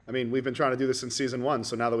I mean, we've been trying to do this since season 1,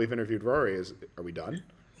 so now that we've interviewed Rory, are we done?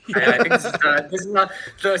 I think this is not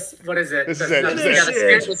what is it? This is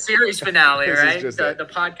it. The series finale, right? The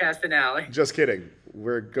podcast finale. Just kidding.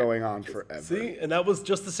 We're going on forever. See, and that was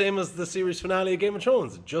just the same as the series finale of Game of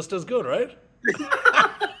Thrones. Just as good, right?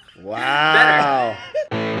 Wow.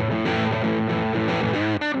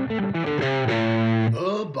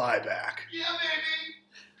 The buyback. Yeah, baby.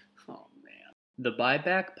 Oh, man. The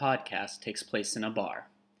Buyback podcast takes place in a bar.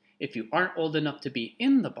 If you aren't old enough to be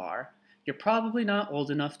in the bar, you're probably not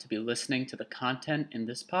old enough to be listening to the content in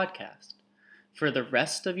this podcast. For the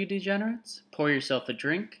rest of you degenerates, pour yourself a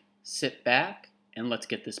drink, sit back, and let's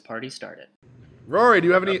get this party started. Rory, do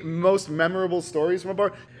you have any most memorable stories from a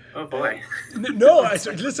bar? Oh boy. No,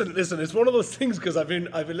 listen. It's one of those things because I've been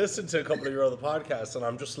listening to a couple of your other podcasts, and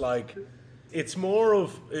I'm just like, it's more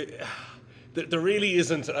of. There really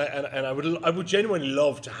isn't, and I would genuinely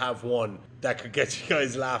love to have one that could get you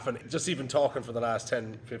guys laughing. Just even talking for the last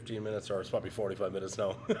 10, 15 minutes, or it's probably 45 minutes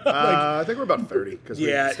now. I think we're about 30 because we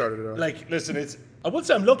started it off. Like, listen, I would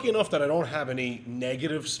say I'm lucky enough that I don't have any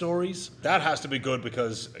negative stories. That has to be good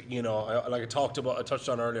because, you know, I touched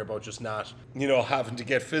on earlier about just not, you know, having to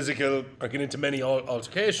get physical or get into many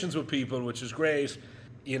altercations with people, which is great.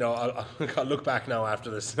 You know, I'll look back now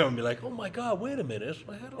after this and be like, oh my God, wait a minute.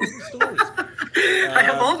 I had all these stories. I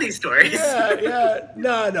have all these stories. Yeah.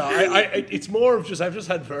 No. It's more of I've just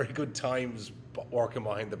had very good times working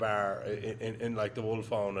behind the bar in like the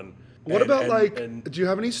Wolfhound. And what about do you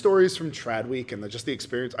have any stories from Trad Week and just the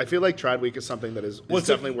experience? I feel like Trad Week is something that is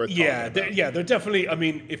definitely worth talking about. They're definitely, I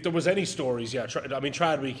mean, if there was any stories,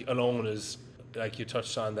 Trad Week alone is, like you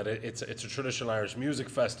touched on, that it's a traditional Irish music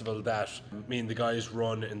festival that me and the guys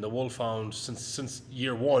run in the Wolfhound since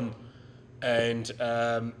year one, and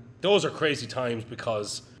those are crazy times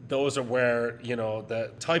because those are where, you know,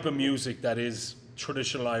 the type of music that is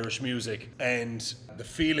traditional Irish music and the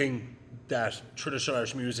feeling that traditional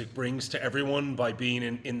Irish music brings to everyone by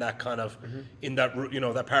being in that kind of in that, you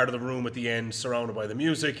know, that part of the room at the end surrounded by the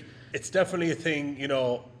music. It's definitely a thing, you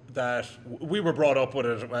know, that we were brought up with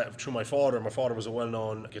it through my father. My father was a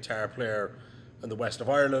well-known guitar player in the west of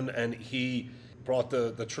Ireland, and he brought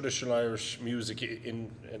the traditional Irish music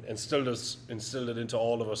in and instilled it into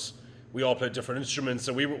all of us. We all played different instruments,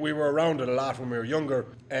 so we were around it a lot when we were younger,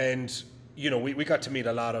 and you know, we got to meet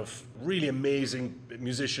a lot of really amazing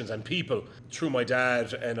musicians and people through my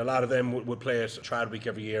dad, and a lot of them would play at Trad Week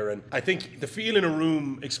every year. And I think the feel in a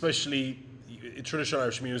room, especially traditional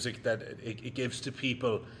Irish music, that it gives to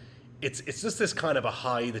people, it's just this kind of a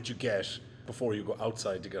high that you get before you go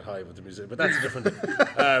outside to get high with the music. But that's a different thing.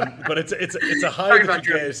 But it's a high that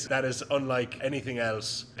you get that is unlike anything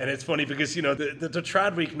else. And it's funny because, you know, the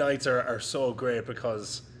Trad Week nights are so great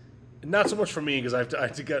because, not so much for me because I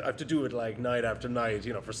have to do it like night after night,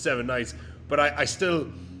 you know, for 7 nights. But I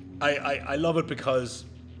still love it because,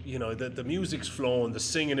 you know, the music's flowing, the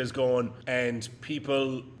singing is going, and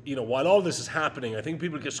people, you know, while all this is happening, I think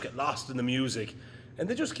people just get lost in the music, and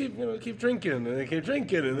they just keep drinking, and they keep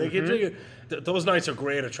drinking, and they keep drinking. Those nights are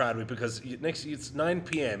great at Trad Week because it's 9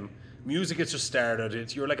 p.m. Music gets just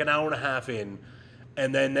started. You're like an hour and a half in,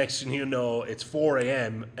 and then next thing you know, it's 4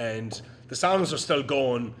 a.m. and the songs are still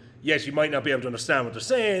going. Yes, you might not be able to understand what they're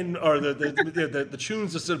saying, or the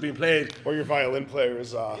tunes are still being played, or your violin player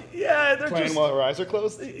is they're playing just, while her eyes are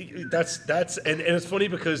closed. That's and it's funny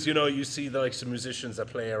because, you know, you see like some musicians that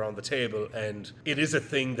play around the table, and it is a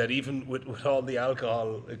thing that even with all the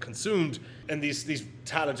alcohol consumed, and these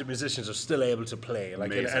talented musicians are still able to play.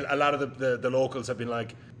 Like, and a lot of the locals have been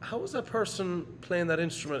like, how is that person playing that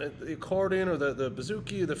instrument, the accordion or the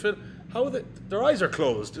bouzouki or the fiddle? How their eyes are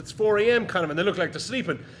closed? It's 4 a.m. kind of, and they look like they're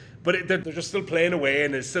sleeping. But they're just still playing away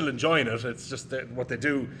and they're still enjoying it. It's just what they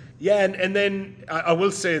do. Yeah, and then I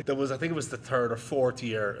will say I think it was the 3rd or 4th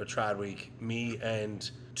year at Trad Week, me and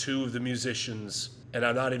 2 of the musicians, and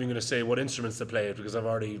I'm not even going to say what instruments they played because I've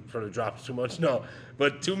already probably dropped too much. No,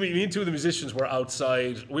 but me and 2 of the musicians were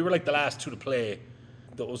outside. We were like the last 2 to play,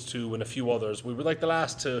 those 2 and a few others. We were like the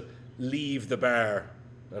last to leave the bar.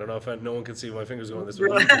 I don't know if no one can see my fingers going this way.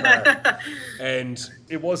 Leave the bar. And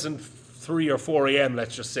it wasn't 3 or 4 a.m.,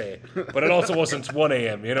 let's just say, but it also wasn't 1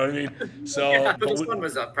 a.m. You know what I mean? So, yeah, but the sun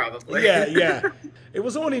was up probably. Yeah. It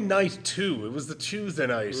was only night 2. It was the Tuesday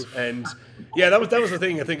night, and yeah, that was the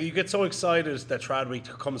thing. I think you get so excited that Trad Week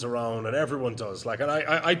comes around, and everyone does. Like, and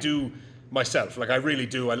I do myself. Like, I really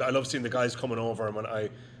do. I love seeing the guys coming over, and I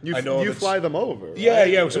know you fly them over. Right?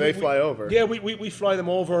 Yeah. So they fly over. Yeah, we fly them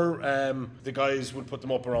over. The guys will put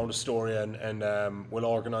them up around Astoria, and we'll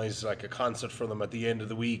organise like a concert for them at the end of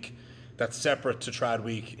the week. That's separate to Trad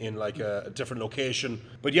Week in like a different location.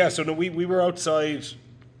 But yeah, so no, we were outside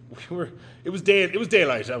it was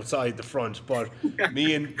daylight outside the front, but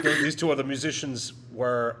me and these two other musicians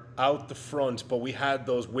were out the front, but we had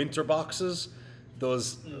those winter boxes,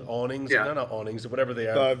 those awnings, no, not awnings, whatever they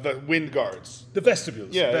are. The wind guards. The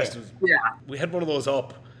vestibules. Yeah. We had one of those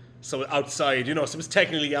up, so outside, so it was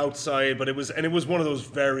technically outside, but it was one of those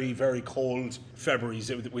very, very cold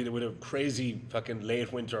Februaries. We had a crazy fucking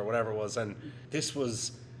late winter or whatever it was, and this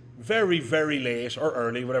was very, very late or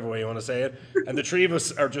early, whatever way you want to say it. And the three of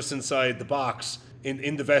us are just inside the box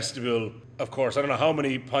in the vestibule. Of course, I don't know how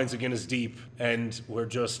many pints of Guinness deep, and we're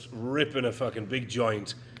just ripping a fucking big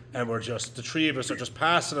joint. And the three of us are just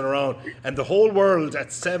passing it around, and the whole world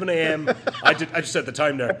at 7 a.m. I just said the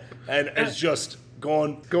time there, and it's just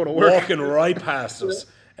going to work, walking right past us,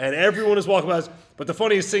 and everyone is walking past. But the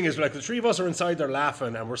funniest thing is, like, the three of us are inside there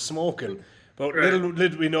laughing, and we're smoking. But little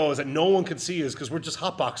did we know is that no one can see us because we're just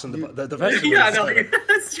hotboxing the vestibule. Yeah, no,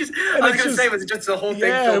 it's just. I was gonna say, was it just the whole thing?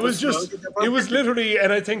 Yeah, it was just. It was literally,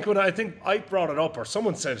 and I think I brought it up, or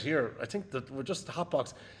someone said here, I think that we're just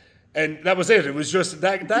hotbox. And that was it. It was just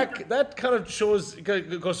that kind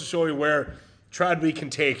of goes to show you where Trad Week can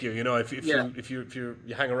take you. If you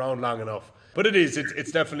hang around long enough. But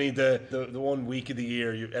it's definitely the 1 week of the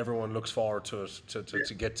year everyone looks forward to it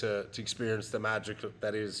to get to experience the magic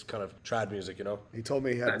that is kind of trad music. He told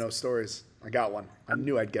me he had no stories. I got one. I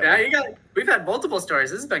knew I'd get one. Yeah, we've had multiple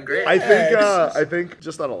stories. This has been great. I think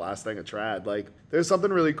just on the last thing of trad, like, there's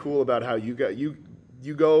something really cool about how you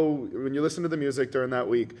go when you listen to the music during that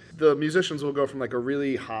week. The musicians will go from like a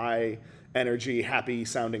really high energy, happy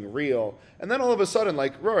sounding reel, and then all of a sudden,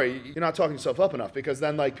 like, Rory, you're not talking yourself up enough, because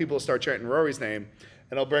then like people start chanting Rory's name,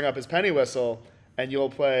 and he'll bring up his penny whistle, and you'll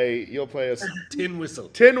play a tin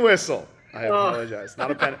whistle. I apologize. Not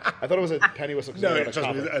a penny. I thought it was a penny whistle. No,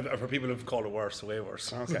 trust me, for people who've called it worse, way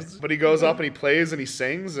worse. Okay, but he goes up and he plays and he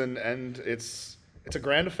sings, and it's a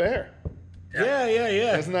grand affair.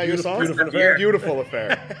 Yeah. Isn't that your song? Beautiful affair. Beautiful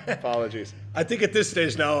affair. Apologies. I think at this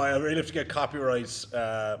stage now, I really have to get copyrights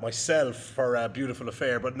myself for Beautiful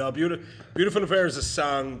Affair. But no, Beautiful Affair is a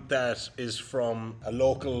song that is from a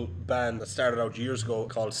local band that started out years ago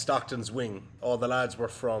called Stockton's Wing. All the lads were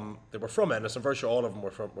from Ennis. I'm very sure all of them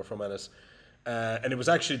were from Ennis. And it was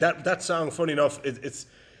actually that song. Funny enough, it's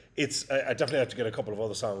I definitely have to get a couple of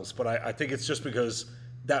other songs, but I think it's just because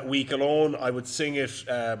that week alone, I would sing it.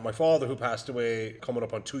 My father, who passed away coming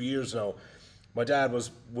up on 2 years now, my dad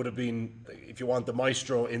would have been, if you want, the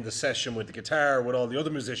maestro in the session with the guitar with all the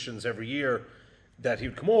other musicians every year that he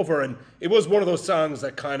would come over. And it was one of those songs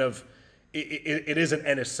that kind of, it is an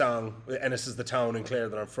Ennis song. Ennis is the town in Clare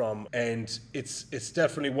that I'm from. And it's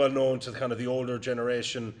definitely well known to kind of the older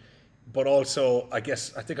generation. But also, I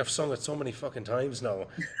think I've sung it so many fucking times now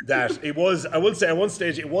that I will say at one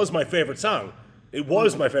stage, it was my favorite song. It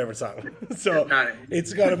was my favorite song. So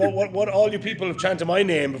it's kind of what all you people have chanted my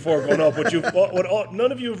name before going up. What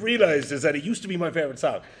none of you have realised is that it used to be my favorite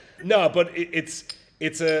song. No, but it's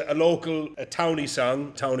a local, a townie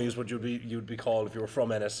song. Townie is what you'd be called if you were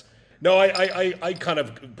from Ennis. No, I kind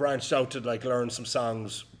of branched out to like learn some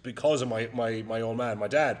songs because of my old man, my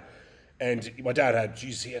dad. And my dad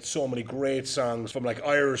he had so many great songs, from like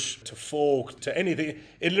Irish to folk to anything.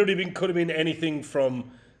 It literally could have been anything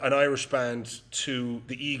from an Irish band to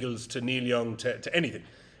the Eagles to Neil Young to anything.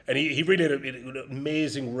 And he really had an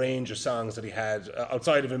amazing range of songs that he had,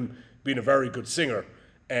 outside of him being a very good singer.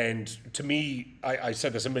 And to me, I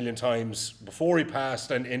said this a million times before he passed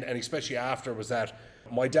and especially after, was that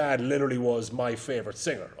my dad literally was my favourite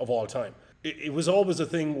singer of all time. It was always a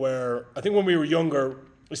thing where, I think when we were younger,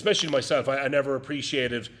 especially myself, I never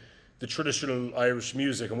appreciated the traditional Irish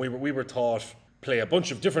music, and we were taught play a bunch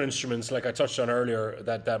of different instruments, like I touched on earlier,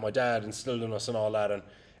 that my dad instilled in us and all that.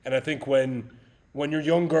 And I think when you're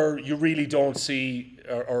younger, you really don't see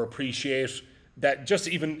or appreciate that, just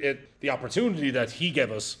even the opportunity that he gave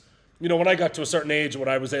us. When I got to a certain age, when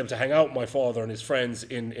I was able to hang out with my father and his friends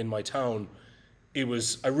in my town,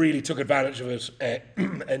 I really took advantage of it.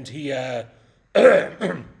 And he,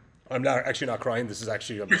 I'm actually not crying. This is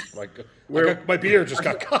actually, I'm just like, my beer just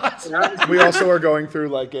got caught. We also are going through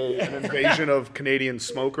like an invasion of Canadian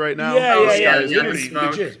smoke right now. Yeah. Literally,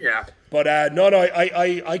 legit. Yeah. But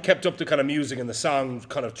I kept up the kind of music and the song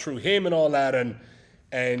kind of through him and all that,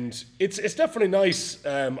 and it's definitely nice,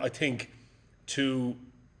 I think, to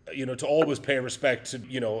always pay respect to,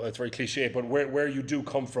 it's very cliche, but where you do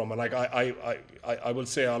come from. And like I will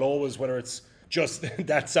say, I'll always, whether it's just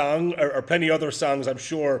that song or plenty other songs I'm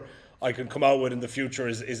sure I can come out with in the future,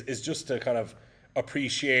 is just to kind of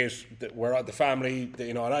appreciate that we're at the family,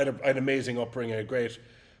 and I had an amazing upbringing, a great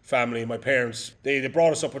family. My parents, they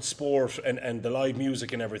brought us up with sport and the live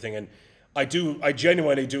music and everything, and I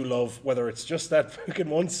genuinely do love, whether it's just that fucking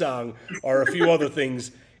one song or a few other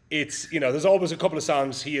things. It's, there's always a couple of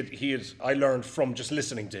songs I learned from just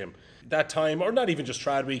listening to him. That time, or not even just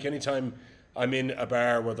Trad Week, anytime I'm in a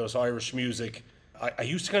bar where there's Irish music, I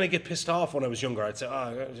used to kind of get pissed off when I was younger. I'd say,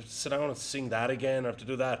 I have to sit down and sing that again, I have to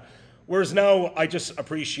do that. Whereas now, I just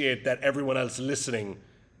appreciate that everyone else listening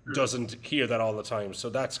doesn't hear that all the time. So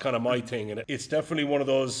that's kind of my thing. And it's definitely one of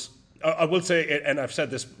those, I will say, and I've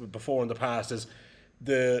said this before in the past, is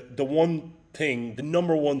the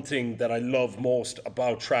number one thing that I love most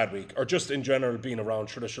about Trad Week, or just in general being around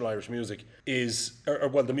traditional Irish music, is,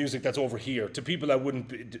 the music that's over here, to people that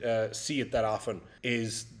wouldn't see it that often,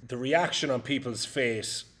 is the reaction on people's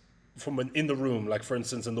face from in the room. Like, for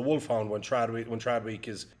instance, in the Wolfhound, when Trad Week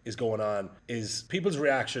is going on, is people's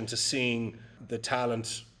reaction to seeing the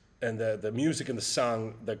talent and the music and the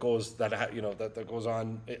song that goes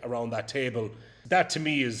on around that table. That to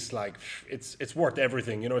me is like, it's worth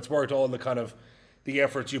everything. It's worth all the kind of the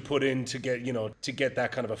efforts you put in to get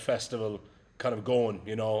that kind of a festival kind of going.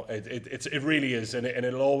 It really is, and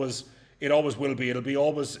it always will be. It'll be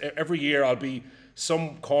always, every year I'll be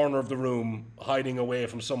some corner of the room hiding away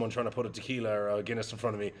from someone trying to put a tequila or a Guinness in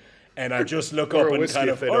front of me, and I just look up and kind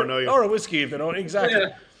of, or a whiskey if they don't, exactly.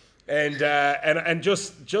 Yeah. And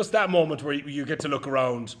just that moment where you get to look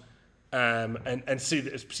around and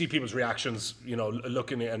see people's reactions,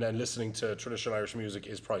 looking and listening to traditional Irish music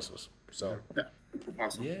is priceless. So,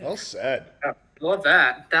 awesome. Yeah. Well said. Yeah, love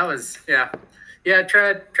that. That was,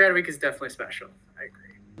 Trad Week is definitely special. I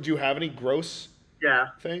agree. Do you have any gross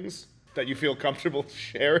things that you feel comfortable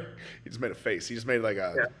sharing? He just made a face. He just made like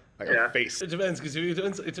a face. It depends, because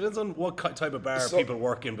it depends on what type of bar people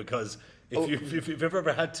work in, because if you've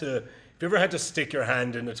ever had to stick your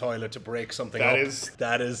hand in the toilet to break something the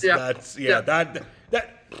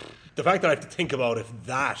fact that I have to think about it,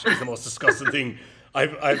 that is the most disgusting thing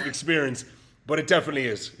I've experienced. But it definitely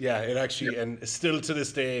is. Yeah, it actually, and still to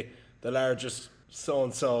this day, the largest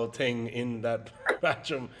so-and-so thing in that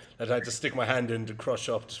bathroom that I had to stick my hand in to crush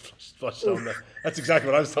up, to flush down there. That's exactly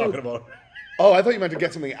what I was talking about. Oh, I thought you meant to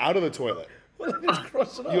get something out of the toilet. Well, I had to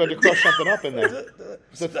crush it up. You had to crush something up in there.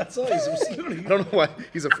 That size. It was literally... I don't know why.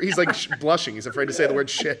 He's like blushing. He's afraid to say the word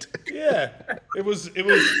shit. Yeah. It was,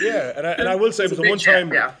 yeah. And I will say it was the one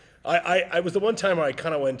time... I was the one time where I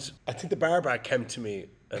kind of went... I think the bar back came to me,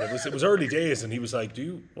 and it was early days, and he was like, do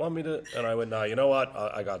you want me to... And I went, nah, you know what?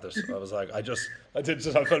 I got this. I was like, I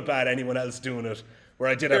felt bad anyone else doing it, where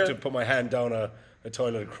I did have to put my hand down a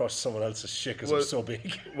toilet and crush someone else's shit because it was so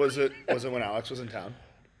big. Was it when Alex was in town?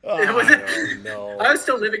 Oh, no. I was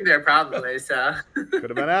still living there probably, so. Could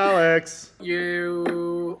have been Alex.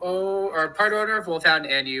 You are part owner of Wolfhound,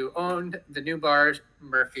 and you owned the new bar,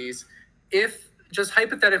 Murphy's. If, just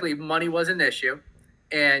hypothetically, money was an issue,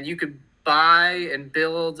 and you could buy and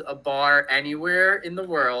build a bar anywhere in the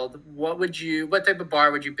world, what type of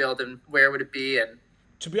bar would you build, and where would it be? And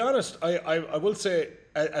to be honest, I will say,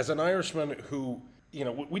 as an Irishman who...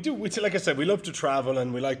 we like I said, we love to travel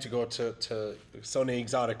and we like to go to sunny,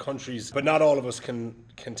 exotic countries, but not all of us can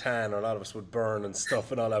tan, or a lot of us would burn and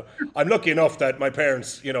stuff and all that. I'm lucky enough that my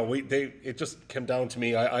parents, it just came down to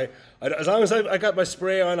me. I as long as I got my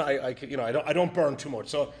spray on, I don't burn too much.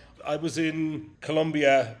 So I was in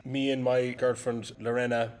Colombia, me and my girlfriend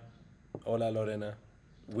Lorena. Hola Lorena.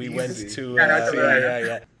 We went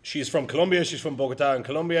to she's from Colombia. She's from Bogota in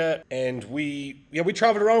Colombia, and we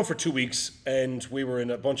traveled around for 2 weeks, and we were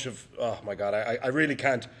in a bunch of, oh my god, I really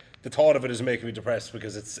can't. The thought of it is making me depressed,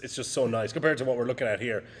 because it's just so nice compared to what we're looking at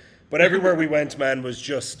here. But everywhere we went, man, was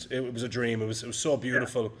just, it was a dream. It was so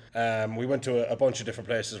beautiful. We went to a bunch of different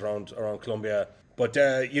places around Colombia, but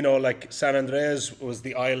like San Andres was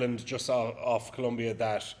the island just off Colombia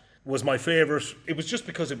that was my favorite. It was just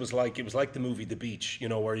because it was like the movie The Beach,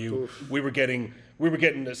 where we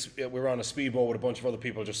were on a speedboat with a bunch of other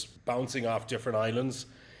people just bouncing off different islands.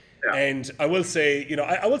 Yeah. And I will say,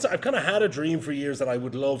 I've kind of had a dream for years that I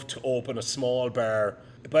would love to open a small bar,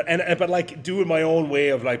 but like do it my own way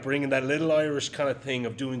of like bringing that little Irish kind of thing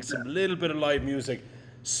of doing some little bit of live music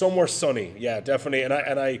somewhere sunny. Yeah, definitely.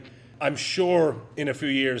 And I'm sure in a few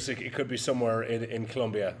years it could be somewhere in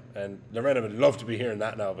Colombia, and Lorena would love to be hearing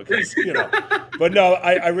that now, because But no,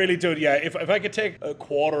 I really do. Yeah, if I could take a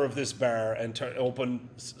quarter of this bar and open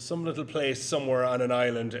some little place somewhere on an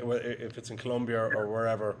island, if it's in Colombia or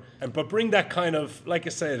wherever, but bring that kind of, like I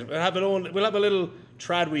said, we'll have a little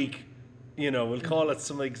Trad Week. We'll call it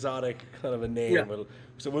some exotic kind of a name. Yeah.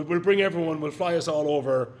 We'll bring everyone. We'll fly us all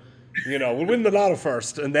over. We'll win the lotto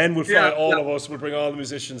first, and then we'll fly all of us. We'll bring all the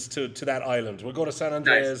musicians to that island. We'll go to San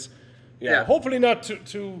Andres. Nice. Yeah, hopefully not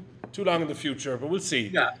too long in the future, but we'll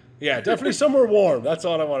see. Yeah, definitely somewhere warm. That's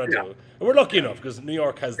all I want to do. And we're lucky enough because New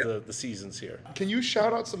York has the seasons here. Can you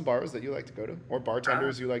shout out some bars that you like to go to or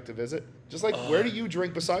bartenders you like to visit? Just like, where do you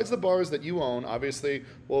drink besides the bars that you own? Obviously,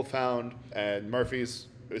 Wolfhound and Murphy's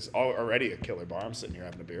is already a killer bar. I'm sitting here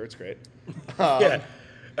having a beer. It's great. Yeah.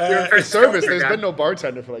 Service, there's been no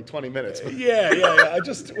bartender for like 20 minutes. Yeah.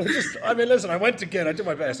 I mean, listen, I did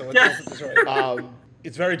my best. I went to get this right.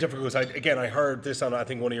 It's very difficult. I heard this on, I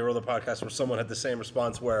think, one of your other podcasts where someone had the same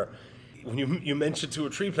response where when you mention 2 or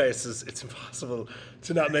 3 places, it's impossible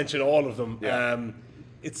to not mention all of them. Yeah.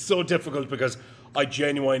 It's so difficult because I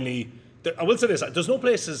genuinely, I will say this, there's no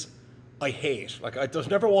places I hate. Like, I just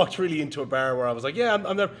never walked really into a bar where I was like, yeah,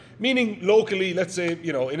 I'm there. Meaning locally, let's say,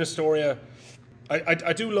 in Astoria,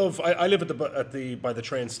 I do love, I live by the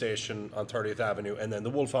train station on 30th Avenue, and then the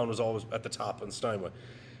Wolfhound was always at the top on Steinway.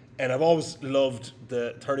 And I've always loved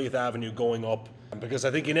the 30th Avenue going up because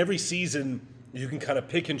I think in every season you can kind of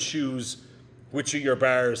pick and choose which of your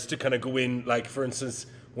bars to kind of go in. Like, for instance,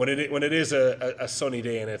 when it is a sunny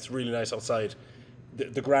day and it's really nice outside,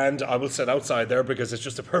 the Grand, I will sit outside there because it's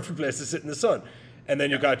just a perfect place to sit in the sun. And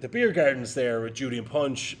then you've got the beer gardens there with Judy and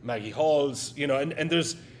Punch, Maggie Hall's, and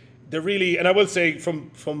they're really, and I will say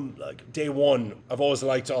from like day one, I've always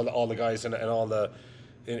liked all the guys and all the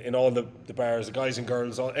in all the bars, the guys and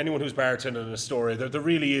girls, anyone who's bartending in Astoria, there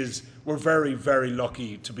really is. We're very, very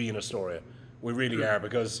lucky to be in Astoria. We really are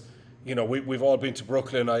because, we've all been to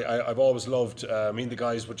Brooklyn. I've always loved. Me and the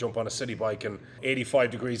guys would jump on a city bike and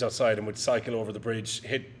 85 degrees outside, and we'd cycle over the bridge,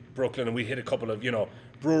 hit Brooklyn, and we'd hit a couple of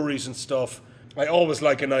breweries and stuff. I always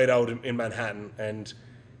like a night out in Manhattan, and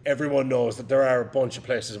everyone knows that there are a bunch of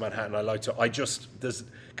places in Manhattan I like to.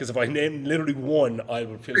 Because if I name literally one, I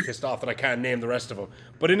would feel pissed off that I can't name the rest of them.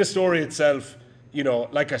 But in Astoria itself,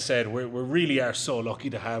 like I said, we really are so lucky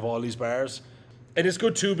to have all these bars. And it's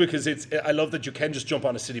good too because I love that you can just jump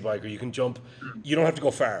on a city bike, or you can jump, you don't have to go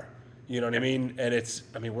far. You know what I mean? And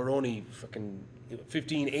we're only fucking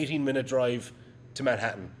 15, 18-minute drive to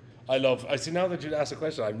Manhattan. I see now that you asked the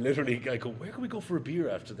question, I'm literally, I go, where can we go for a beer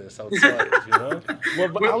after this outside, Well,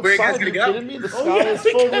 but Where are you guys outside, are you gonna go? kidding me? The sky is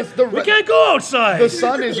full with We can't go outside! the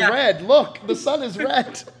sun is red. Look, the sun is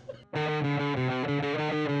red.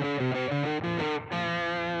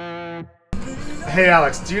 Hey,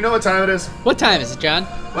 Alex, do you know what time it is? What time is it, John?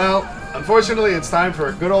 Well, unfortunately, it's time for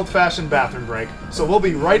a good old-fashioned bathroom break. So we'll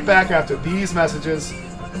be right back after these messages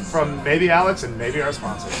from maybe Alex and maybe our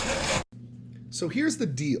sponsors. So here's the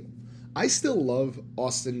deal. I still love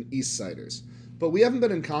Austin Eastsiders, but we haven't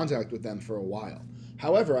been in contact with them for a while.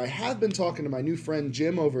 However, I have been talking to my new friend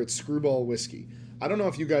Jim over at Screwball Whiskey. I don't know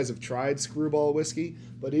if you guys have tried Screwball Whiskey,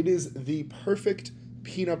 but it is the perfect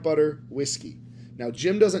peanut butter whiskey. Now,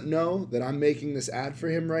 Jim doesn't know that I'm making this ad for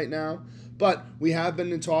him right now, but we have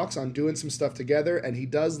been in talks on doing some stuff together, and he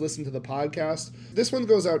does listen to the podcast. This one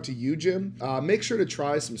goes out to you, Jim. Make sure to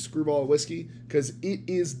try some Screwball Whiskey, because it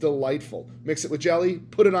is delightful. Mix it with jelly,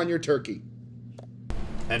 put it on your turkey.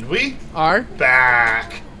 And we are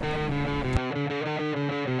back.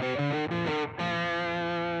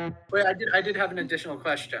 Wait, I did have an additional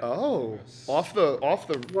question. Oh, off the.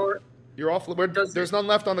 You're off. There's none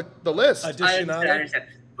left on the list. I understand.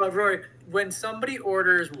 But Rory, when somebody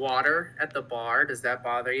orders water at the bar, does that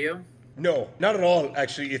bother you? No, not at all,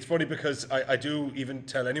 actually. It's funny because I do even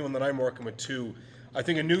tell anyone that I'm working with too. I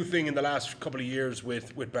think a new thing in the last couple of years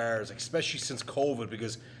with bars, especially since COVID,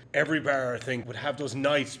 because every bar, I think, would have those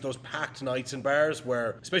nights, those packed nights in bars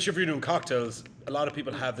where, especially if you're doing cocktails, a lot of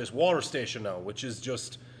people have this water station now, which is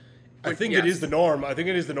just, I think it is the norm. I think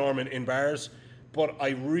it is the norm in bars. But I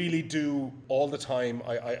really do all the time.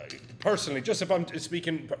 I personally, just if I'm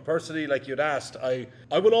speaking personally, like you'd asked, I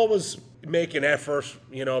will always make an effort,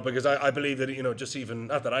 because I believe that, just even,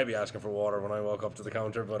 not that I'd be asking for water when I walk up to the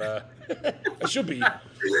counter, but I should be.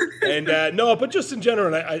 And no, but just in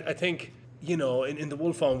general, I think, in the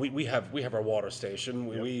Wolfhound, we have our water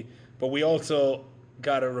station. But we also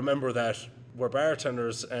got to remember that we're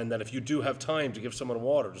bartenders, and that if you do have time to give someone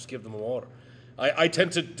water, just give them a water. I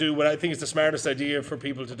tend to do what I think is the smartest idea for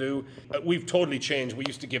people to do. We've totally changed. We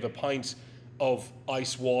used to give a pint of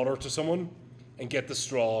ice water to someone and get the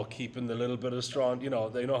straw, keeping the little bit of straw,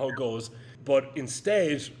 they know how it goes. But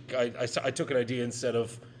instead, I took an idea instead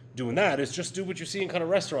of doing that, is just do what you see in kind of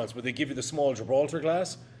restaurants where they give you the small Gibraltar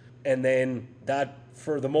glass, and then that,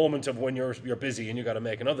 for the moment of when you're busy and you got to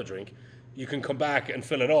make another drink, you can come back and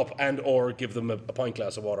fill it up and or give them a pint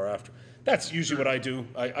glass of water after. That's usually what I do.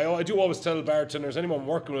 I do always tell bartenders, anyone I'm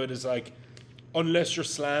working with, is like, unless you're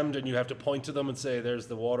slammed and you have to point to them and say, there's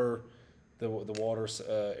the water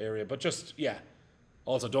area. But just,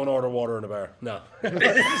 Also, don't order water in a bar. No. All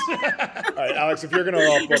right, Alex, if you're going to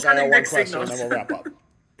off book, I got one question and then we'll wrap up.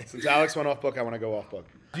 Since Alex went off book, I want to go off book.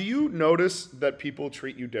 Do you notice that people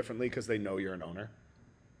treat you differently because they know you're an owner?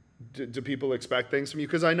 Do people expect things from you?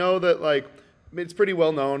 Because I know that like it's pretty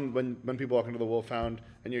well known when people walk into the Wolfhound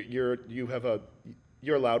and you're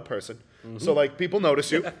a loud person, so like people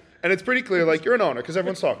notice you, and it's pretty clear like you're an owner because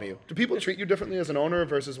everyone's talking to you. Do people treat you differently as an owner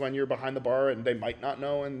versus when you're behind the bar and they might not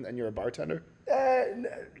know and you're a bartender?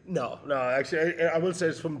 No. Actually, I will say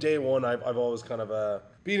it's from day one. I've always kind of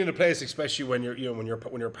been in a place, especially when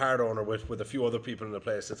you're a part owner with a few other people in the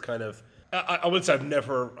place. It's kind of I will say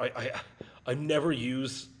I never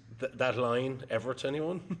use that line ever to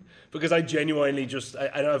anyone because I genuinely just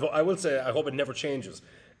I will say I hope it never changes.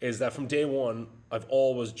 Is that from day one, I've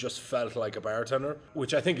always just felt like a bartender,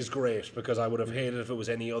 which I think is great because I would have hated if it was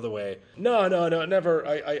any other way. No, never.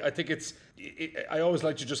 I think I always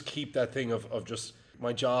like to just keep that thing of just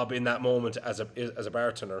my job in that moment as a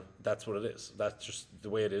bartender. That's what it is. That's just the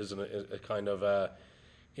way it is, and it kind of.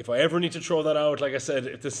 If I ever need to throw that out, like I said,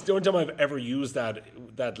 if the only time I've ever used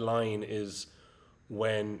that line is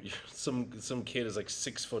when some kid is like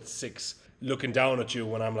 6'6" looking down at you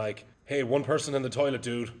when I'm like, hey, one person in the toilet,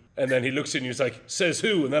 dude. And then he looks at you and he's like, says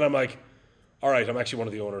who? And then I'm like, all right, I'm actually one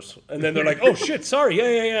of the owners. And then they're like, oh shit, sorry,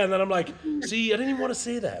 yeah. And then I'm like, see, I didn't even want to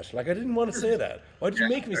say that. Like, I didn't want to say that. Why did you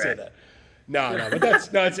make me say that? No, but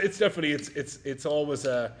it's definitely, it's always,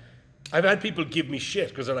 I've had people give me shit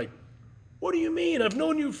because they're like, what do you mean? I've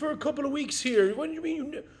known you for a couple of weeks here. What do you mean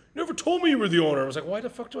you never told me you were the owner? I was like, why the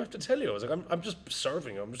fuck do I have to tell you? I was like, I'm just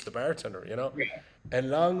serving. I'm just the bartender, you know? Yeah. And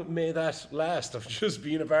long may that last of just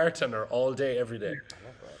being a bartender all day, every day.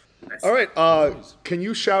 All right. Can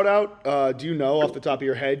you shout out, do you know off the top of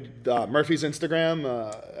your head, Murphy's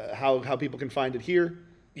Instagram, how people can find it here?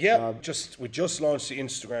 Yeah, we just launched the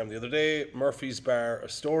Instagram the other day, Murphy's Bar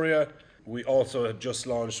Astoria. We also had just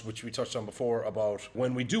launched, which we touched on before, about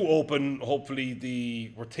when we do open,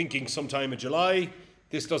 hopefully we're thinking sometime in July.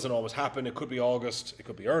 This doesn't always happen. It could be August. It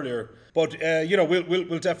could be earlier. But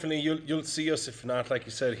we'll definitely you'll see us. If not, like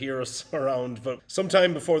you said, hear us around. But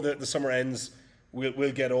sometime before the summer ends,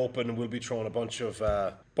 we'll get open and we'll be throwing a bunch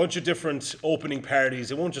of different opening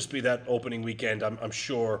parties. It won't just be that opening weekend. I'm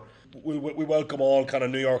sure we welcome all kind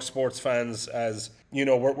of New York sports fans. As you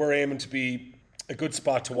know, we're aiming to be a good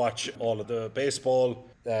spot to watch all of the baseball,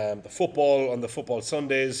 the football on the football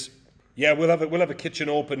Sundays. Yeah, we'll have a kitchen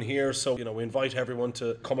open here, so we invite everyone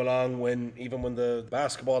to come along even when the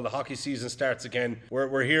basketball, the hockey season starts again.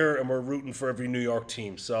 We're here and we're rooting for every New York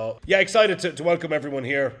team. So yeah, excited to welcome everyone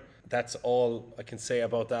here. That's all I can say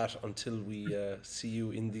about that until we see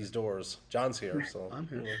you in these doors. John's here, so I'm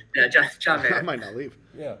here. Yeah, John. I might not leave.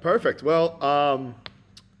 Yeah, perfect. Well,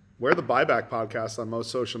 we're the Buyback Podcast on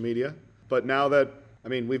most social media, but now that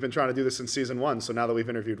we've been trying to do this since season 1, so now that we've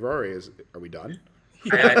interviewed Rory, are we done?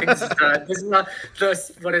 I think this is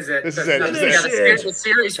what is it? This is it. The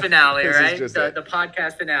series finale, right? The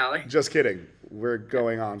podcast finale. Just kidding. We're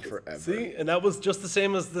going on forever. See, and that was just the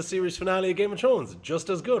same as the series finale of Game of Thrones. Just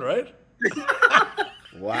as good, right?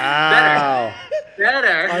 Wow.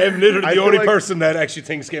 Better. I am literally the only person that actually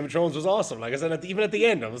thinks Game of Thrones was awesome. Like I said, even at the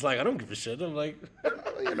end, I was like, I don't give a shit. I'm like,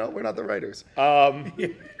 we're not the writers. What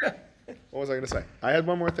was I going to say? I had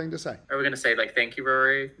one more thing to say. Are we going to say thank you,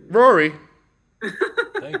 Rory? Rory.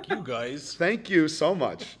 Thank you, guys. Thank you so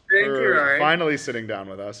much for finally sitting down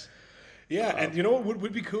with us. Yeah, and you know what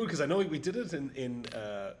would be cool? Because I know we did it in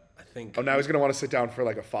I think... Oh, now he's going to want to sit down for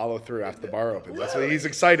like a follow-through after the bar opens. That's why he's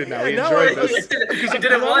excited now. He enjoyed this. You did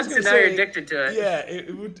it once and now you're addicted to it. Yeah,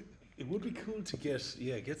 it would be cool to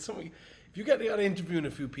get something... If you got interviewing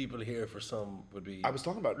a few people here for some would be... I was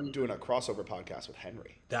talking about doing a crossover podcast with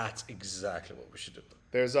Henry. That's exactly what we should do.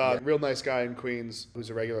 There's a real nice guy in Queens who's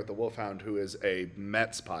a regular at the Wolfhound who is a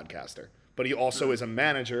Mets podcaster. But he also is a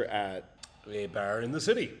manager at... A bar in the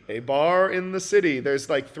city. A bar in the city. There's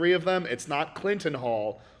like 3 of them. It's not Clinton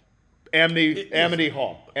Hall. Amity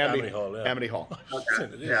Hall. Amity Hall, yeah. Amity Hall.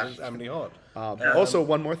 It is Amity Hall. Also,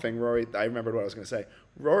 one more thing, Rory. I remembered what I was going to say.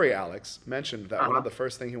 Rory Alex mentioned that one of the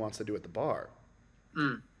first things he wants to do at the bar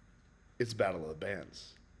is Battle of the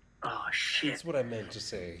Bands. Oh, shit. That's what I meant to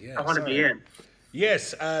say. Yeah, I want to be in.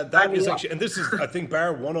 Yes, that is actually... And this is, I think,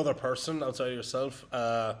 bar one other person outside of yourself.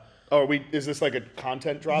 Is this like a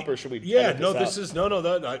content drop, or should we? Yeah, no, this is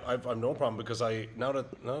I've no problem because now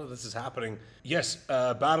that this is happening. Yes,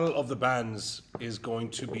 Battle of the Bands is going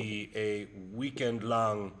to be a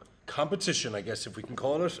weekend-long competition, I guess if we can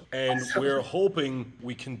call it, and we're hoping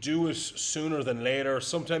we can do it sooner than later.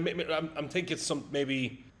 Sometime, I'm thinking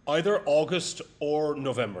maybe either August or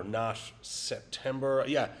November, not September.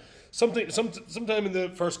 Yeah. Sometime in the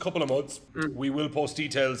first couple of months, we will post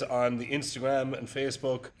details on the Instagram and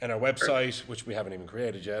Facebook and our website, which we haven't even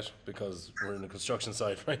created yet because we're in a construction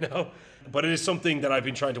site right now. But it is something that I've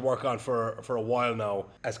been trying to work on for a while now,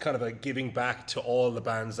 as kind of a giving back to all the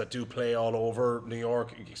bands that do play all over New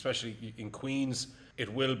York, especially in Queens.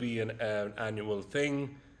 It will be an annual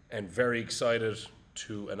thing, and very excited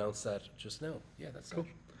to announce that just now. Yeah, that's cool.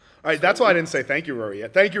 All right, that's why I didn't say thank you, Rory,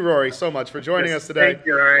 yet. Thank you, Rory, so much for joining us today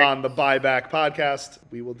on the Buyback Podcast.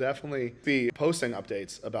 We will definitely be posting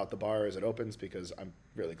updates about the bar as it opens because I'm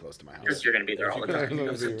really close to my house. Because you're going to be there all the time. You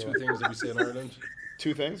guys have two things that we say in Ireland.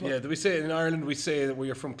 Two things? What? Yeah, we say in Ireland, we say that where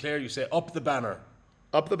you're from, Clare, you say up the banner.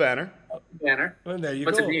 Up the banner. Up the banner. And there you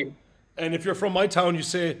What's go. it mean? And if you're from my town, you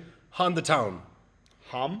say Han the town.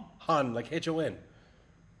 Hum? Han, like H-O-N.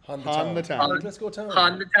 Han the town. Let's go town.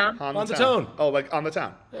 Han the town? On the town. Oh, like on the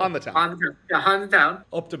town. Han the town. Han the town. Yeah, Han the town.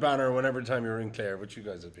 Up the banner whenever time you're in Clare, which you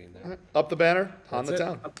guys have been there. Up the banner. Han the That's it.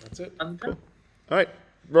 town. That's it. Han the town. All right.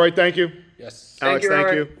 Rory, thank you. Yes. Alex, you, thank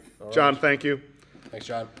Rory. you. John, thank you. Thanks,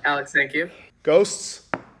 John. Alex, thank you. Ghosts,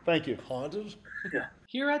 thank you. Haunted?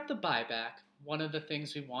 Here at the Buyback, one of the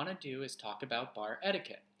things we want to do is talk about bar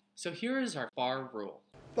etiquette. So here is our bar rule.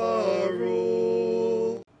 Bar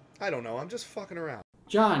rule. I don't know. I'm just fucking around.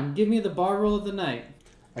 John, give me the bar rule of the night.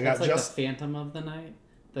 I That's got like just the Phantom of the Night.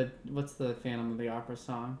 What's the Phantom of the Opera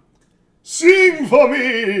song? sing for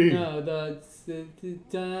me. No, the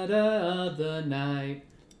da-da of the night.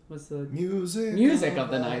 What's the Music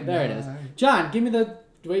of the night? There it is. John, give me the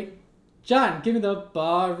John, give me the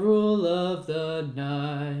bar rule of the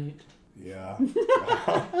night. Yeah.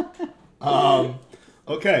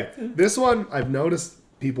 Okay. This one I've noticed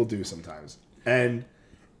people do sometimes, and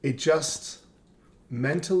it just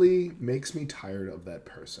mentally makes me tired of that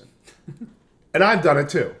person. And I've done it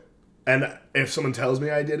too. And if someone tells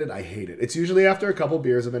me I did it, I hate it. It's usually after a couple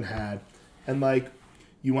beers have been had, and like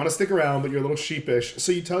you want to stick around, but you're a little sheepish,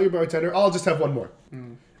 so you tell your bartender, "Oh, I'll just have one more."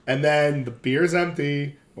 And then the beer's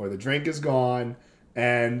empty or the drink is gone,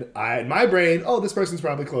 and in my brain, "Oh, this person's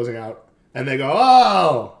probably closing out," and they go,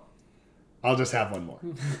 "Oh, I'll just have one more."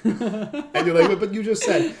 And you're like, but you just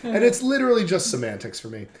said. And it's literally just semantics for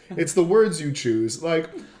me. It's the words you choose. Like,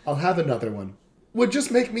 "I'll have another one." Would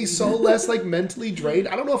just make me so less like mentally drained.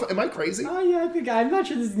 I don't know if, am I crazy? Oh yeah, I'm not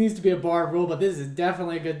sure this needs to be a bar rule, but this is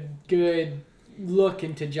definitely a good look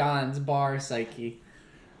into John's bar psyche.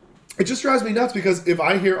 It just drives me nuts because if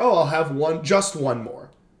I hear, "Oh, I'll have just one more,"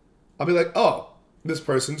 I'll be like, "Oh, this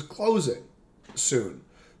person's closing soon."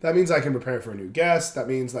 That means I can prepare for a new guest. That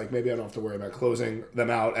means like maybe I don't have to worry about closing them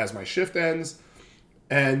out as my shift ends.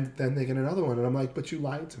 And then they get another one. And I'm like, "But you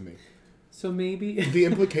lied to me." So maybe The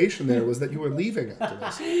implication there was that you were leaving after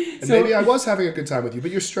this. And maybe I was having a good time with you, but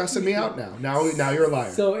you're stressing me out now. Now you're a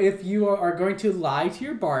liar. So if you are going to lie to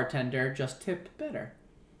your bartender, just tip better.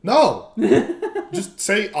 No. Just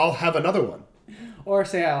say, "I'll have another one." Or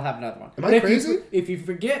say I'll have another one. Am I But crazy? If you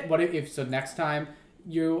forget, so next time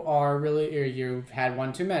you are really, or you've had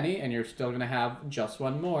one too many and you're still going to have just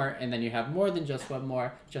one more, and then you have more than just one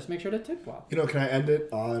more, just make sure to tip well. You know, can I end it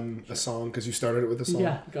on a song? Because you started it with a song.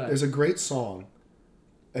 Yeah, go ahead. There's a great song.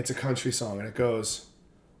 It's a country song, and it goes,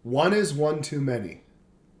 "One is one too many.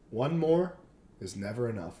 One more is never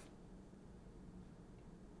enough."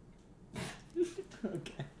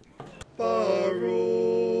 Okay. Bar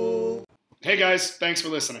rule. Hey guys, thanks for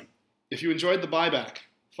listening. If you enjoyed The Buyback,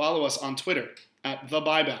 follow us on Twitter @The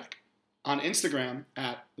Buyback, on Instagram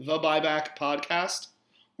 @The Buyback Podcast,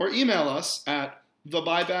 or email us at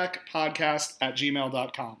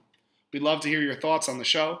thebuybackpodcast@gmail.com. We'd love to hear your thoughts on the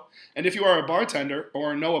show, and if you are a bartender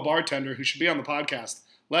or know a bartender who should be on the podcast,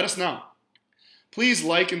 let us know. Please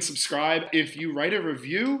like and subscribe. If you write a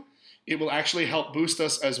review, it will actually help boost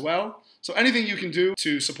us as well. So anything you can do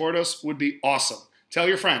to support us would be awesome. Tell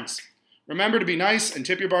your friends. Remember to be nice and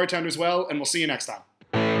tip your bartenders well, and we'll see you next time.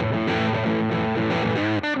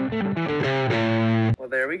 Well,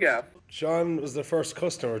 there we go. John was the first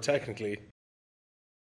customer, technically.